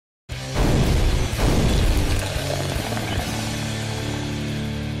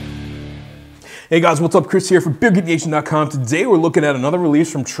Hey guys, what's up? Chris here from BeerGeekNation.com. Today we're looking at another release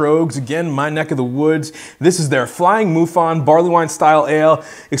from Tröegs. Again, my neck of the woods. This is their Flying Mouflan barley wine style ale.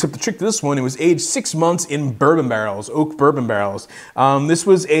 Except the trick to this one, it was aged 6 months in bourbon barrels, oak bourbon barrels. This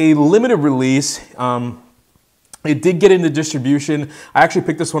was a limited release. It did get into distribution. I actually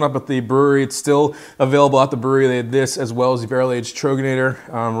picked this one up at the brewery. It's still available at the brewery. They had this as well as the barrel-aged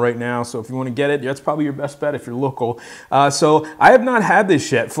Troegs right now. So if you want to get it, that's probably your best bet if you're local. So I have not had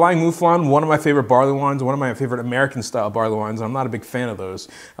this yet. Flying Mouflan, one of my favorite barley wines, one of my favorite American-style barley wines. I'm not a big fan of those,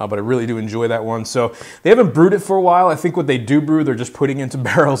 but I really do enjoy that one. So they haven't brewed it for a while. I think what they do brew, they're just putting into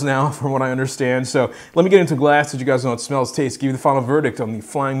barrels now, from what I understand. So let me get into glass so you guys know how it smells, tastes, give you the final verdict on the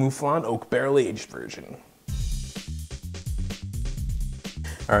Flying Mouflan oak barrel-aged version.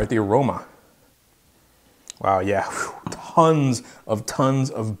 All right, the aroma. Wow, yeah, tons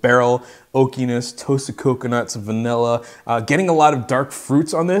of barrel oakiness, toasted coconuts, vanilla. Getting a lot of dark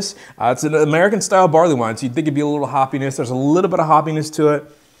fruits on this. It's an American-style barley wine, so you'd think it'd be a little hoppiness. There's a little bit of hoppiness to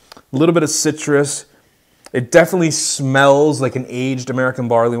it, a little bit of citrus. It definitely smells like an aged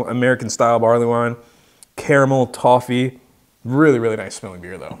American-style barley wine. Caramel, toffee. Really, really nice smelling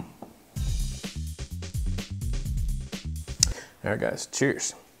beer, though. All right, guys,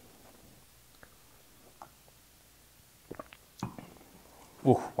 cheers.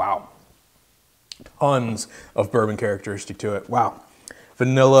 Ooh, wow. Tons of bourbon characteristic to it. Wow.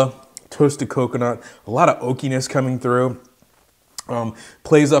 Vanilla, toasted coconut, a lot of oakiness coming through.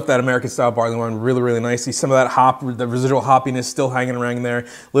 Plays off that American-style barley wine really, really nicely. Some of that hop, the residual hoppiness still hanging around there. A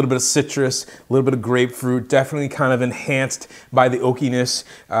little bit of citrus, a little bit of grapefruit, definitely kind of enhanced by the oakiness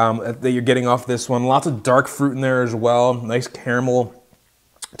that you're getting off this one. Lots of dark fruit in there as well. Nice caramel,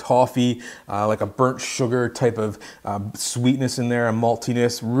 toffee, like a burnt sugar type of sweetness in there, a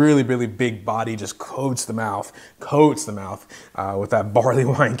maltiness, really, really big body, just coats the mouth with that barley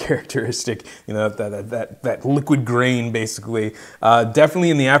wine characteristic, you know, that liquid grain basically. Definitely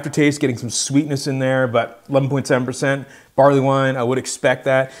in the aftertaste, getting some sweetness in there, but 11.7% barley wine, I would expect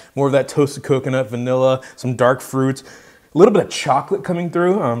that. More of that toasted coconut, vanilla, some dark fruits, a little bit of chocolate coming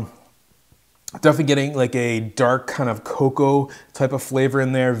through. Definitely getting like a dark kind of cocoa type of flavor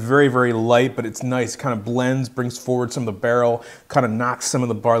in there. Very, very light, but it's nice. Kind of blends, brings forward some of the barrel, kind of knocks some of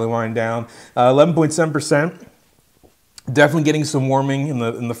the barley wine down. 11.7%. Definitely getting some warming in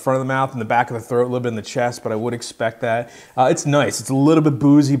the front of the mouth, in the back of the throat, a little bit in the chest, but I would expect that. It's nice. It's a little bit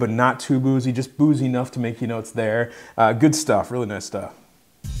boozy, but not too boozy. Just boozy enough to make you know it's there. Good stuff. Really nice stuff.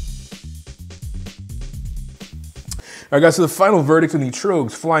 All right, guys, so the final verdict on the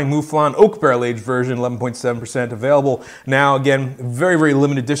Troegs Flying Mouflan Oak Barrel Aged version, 11.7%, available now. Again, very, very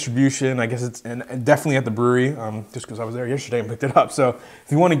limited distribution. I guess it's definitely at the brewery, just because I was there yesterday and picked it up. So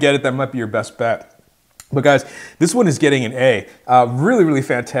if you want to get it, that might be your best bet. But guys, this one is getting an A. Really, really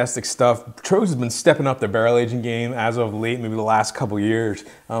fantastic stuff. Troegs has been stepping up their barrel aging game as of late, maybe the last couple years.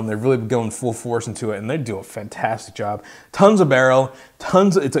 They've really been going full force into it, and they do a fantastic job. Tons of barrel,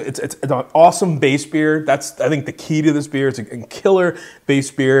 it's an awesome base beer. That's, I think, the key to this beer. It's a killer base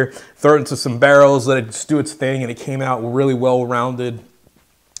beer. Throw it into some barrels, let it just do its thing, and it came out really well-rounded.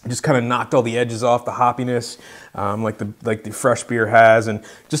 Just kind of knocked all the edges off, the hoppiness, like the fresh beer has, and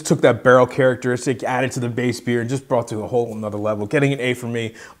just took that barrel characteristic, added to the base beer, and just brought to a whole another level. Getting an A for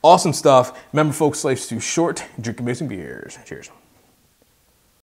me. Awesome stuff. Remember, folks, life's too short. Drink amazing beers. Cheers.